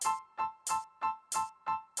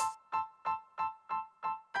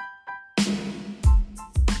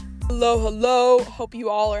Hello. Hope you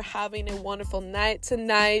all are having a wonderful night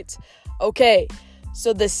tonight. Okay,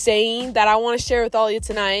 so the saying that I want to share with all you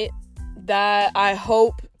tonight that I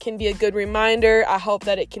hope can be a good reminder. I hope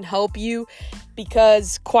that it can help you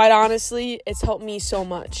because quite honestly, it's helped me so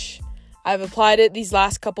much. I've applied it these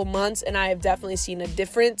last couple months and I have definitely seen a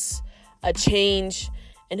difference, a change,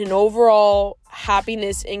 and an overall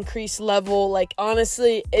happiness increase level. Like,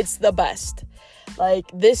 honestly, it's the best. Like,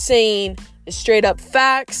 this saying is straight up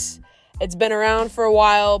facts. It's been around for a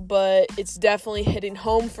while, but it's definitely hitting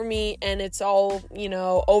home for me, and it's all,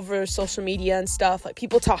 over social media and stuff. Like,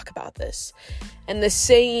 people talk about this. And the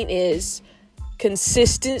saying is,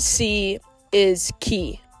 consistency is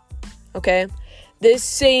key. Okay? This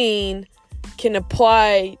saying can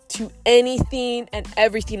apply to anything and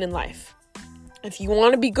everything in life. If you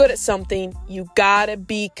want to be good at something, you gotta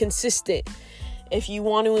be consistent. If you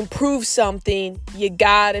want to improve something, you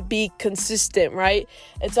gotta be consistent, right?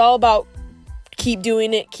 It's all about keep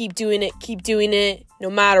doing it, no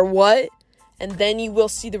matter what. And then you will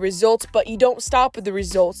see the results, but you don't stop with the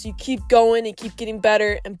results. You keep going and keep getting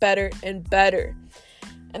better and better and better.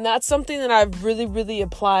 And that's something that I've really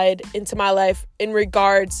applied into my life in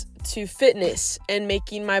regards to fitness and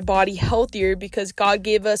making my body healthier, because God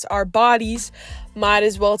gave us our bodies. Might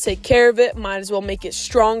as well take care of it, might as well make it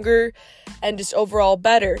stronger and just overall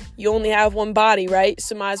better. You only have one body, right?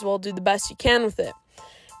 So might as well do the best you can with it.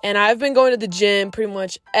 And I've been going to the gym pretty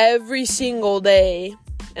much every single day,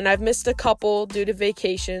 and I've missed a couple due to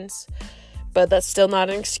vacations, but that's still not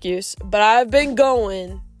an excuse. But I've been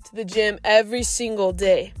going to the gym every single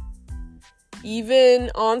day, even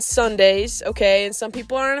on Sundays, okay? And some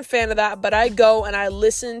people aren't a fan of that, but I go and I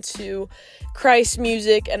listen to Christ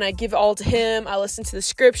music and I give it all to him. I listen to the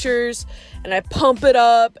scriptures and I pump it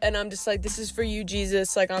up, and I'm just like, this is for you,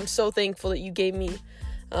 Jesus. Like, I'm so thankful that you gave me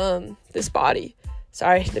this body.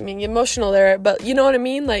 Sorry, I didn't mean to get emotional there, but you know what I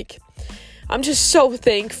mean? Like, I'm just so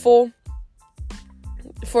thankful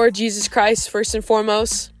for Jesus Christ first and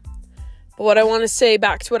foremost. But what I want to say,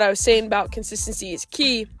 back to what I was saying about consistency is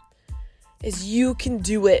key, is you can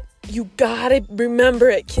do it. You gotta remember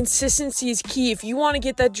it. Consistency is key. If you want to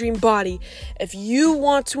get that dream body, if you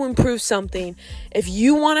want to improve something, if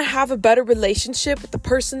you want to have a better relationship with the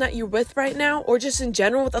person that you're with right now, or just in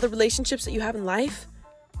general with other relationships that you have in life,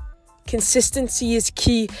 consistency is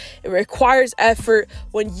key. It requires effort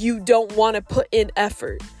when you don't want to put in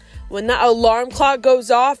effort. When that alarm clock goes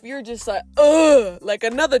off, you're just like, like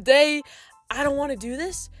another day. I don't want to do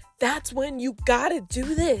this. That's when you gotta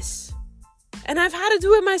do this. And I've had to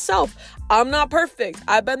do it myself. I'm not perfect.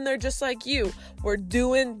 I've been there just like you. We're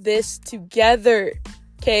doing this together,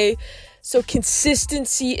 okay? So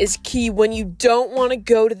consistency is key. When you don't want to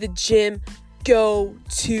go to the gym, go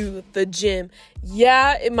to the gym.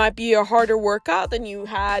 Yeah, it might be a harder workout than you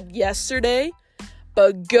had yesterday,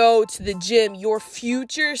 but go to the gym. Your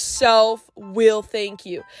future self will thank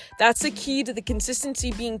you. That's the key to the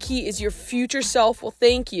consistency being key, is your future self will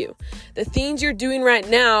thank you. The things you're doing right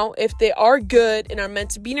now, if they are good and are meant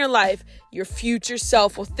to be in your life, your future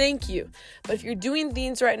self will thank you. But if you're doing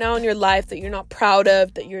things right now in your life that you're not proud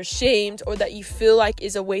of, that you're ashamed, or that you feel like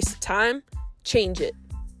is a waste of time, change it.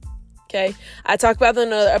 Okay, I talk about that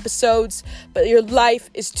in other episodes, but your life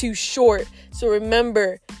is too short. So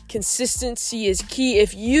remember, consistency is key.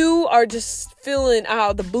 If you are just feeling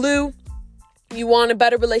out of the blue, you want a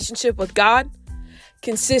better relationship with God,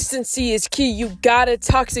 consistency is key. You gotta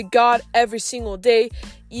talk to God every single day,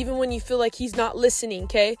 even when you feel like he's not listening,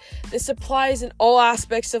 okay? This applies in all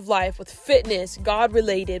aspects of life, with fitness,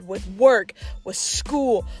 God-related, with work, with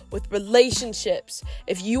school, with relationships.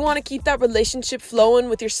 If you want to keep that relationship flowing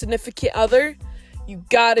with your significant other, you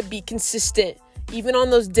gotta be consistent. Even on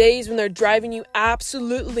those days when they're driving you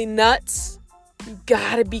absolutely nuts, you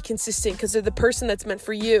gotta be consistent, because they're the person that's meant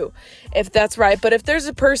for you, if that's right. But if there's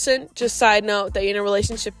a person, just side note, that you're in a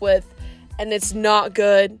relationship with and it's not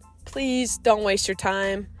good, please don't waste your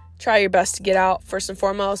time. Try your best to get out first and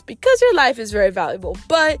foremost, because your life is very valuable.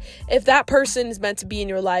 But if that person is meant to be in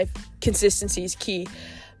your life, consistency is key.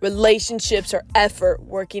 Relationships are effort.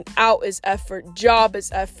 Working out is effort. Job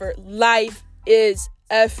is effort. Life is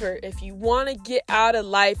effort. If you want to get out of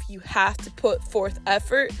life, you have to put forth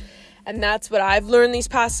effort. And that's what I've learned these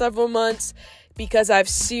past several months, because I've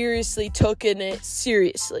seriously taken it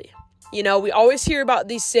seriously. You know, we always hear about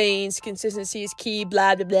these sayings, consistency is key,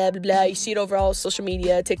 blah, blah, blah, blah, blah. You see it over all social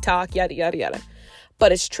media, TikTok, yada, yada, yada.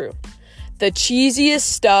 But it's true. The cheesiest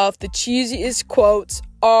stuff, the cheesiest quotes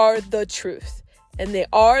are the truth. And they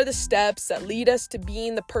are the steps that lead us to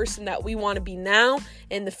being the person that we want to be now,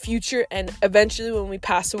 in the future, and eventually when we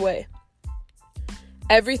pass away.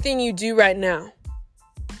 Everything you do right now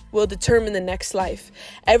will determine the next life.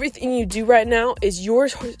 Everything you do right now is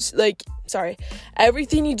yours.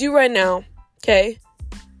 Everything you do right now, okay,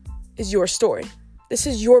 is your story. This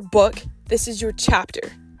is your book. This is your chapter.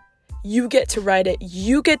 You get to write it.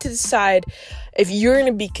 You get to decide if you're going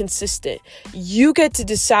to be consistent. You get to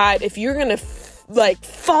decide if you're going to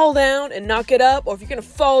fall down and not get up, or if you're going to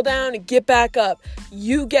fall down and get back up.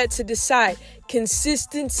 You get to decide.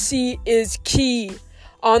 Consistency is key.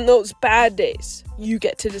 On those bad days, you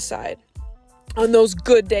get to decide. On those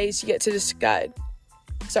good days, you get to decide.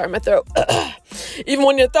 Sorry, my throat. Even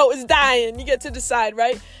when your throat is dying, you get to decide,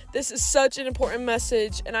 right? This is such an important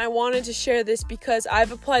message, and I wanted to share this because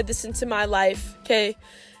I've applied this into my life, okay?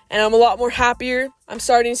 And I'm a lot more happier. I'm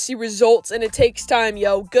starting to see results, and it takes time,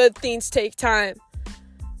 yo. Good things take time.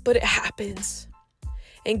 But it happens.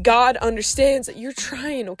 And God understands that you're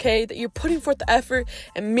trying, okay? That you're putting forth the effort,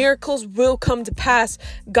 and miracles will come to pass.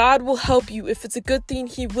 God will help you. If it's a good thing,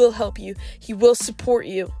 He will help you. He will support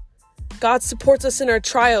you. God supports us in our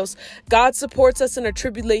trials. God supports us in our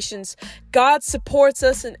tribulations. God supports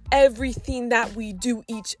us in everything that we do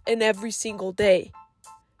each and every single day.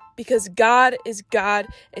 Because God is God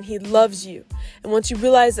and He loves you. And once you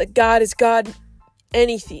realize that God is God,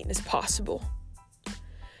 anything is possible.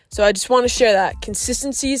 So I just want to share that.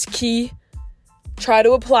 Consistency is key. Try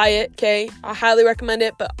to apply it, okay? I highly recommend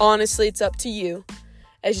it, but honestly, it's up to you.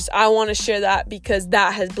 It's just I want to share that because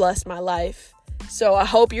that has blessed my life. So I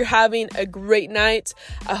hope you're having a great night.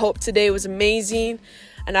 I hope today was amazing.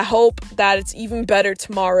 And I hope that it's even better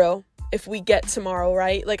tomorrow if we get tomorrow,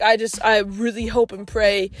 right? I really hope and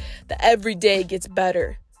pray that every day gets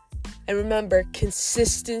better. And remember,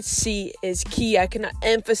 consistency is key. I cannot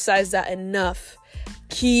emphasize that enough.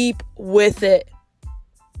 Keep with it.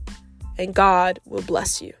 And God will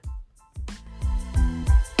bless you.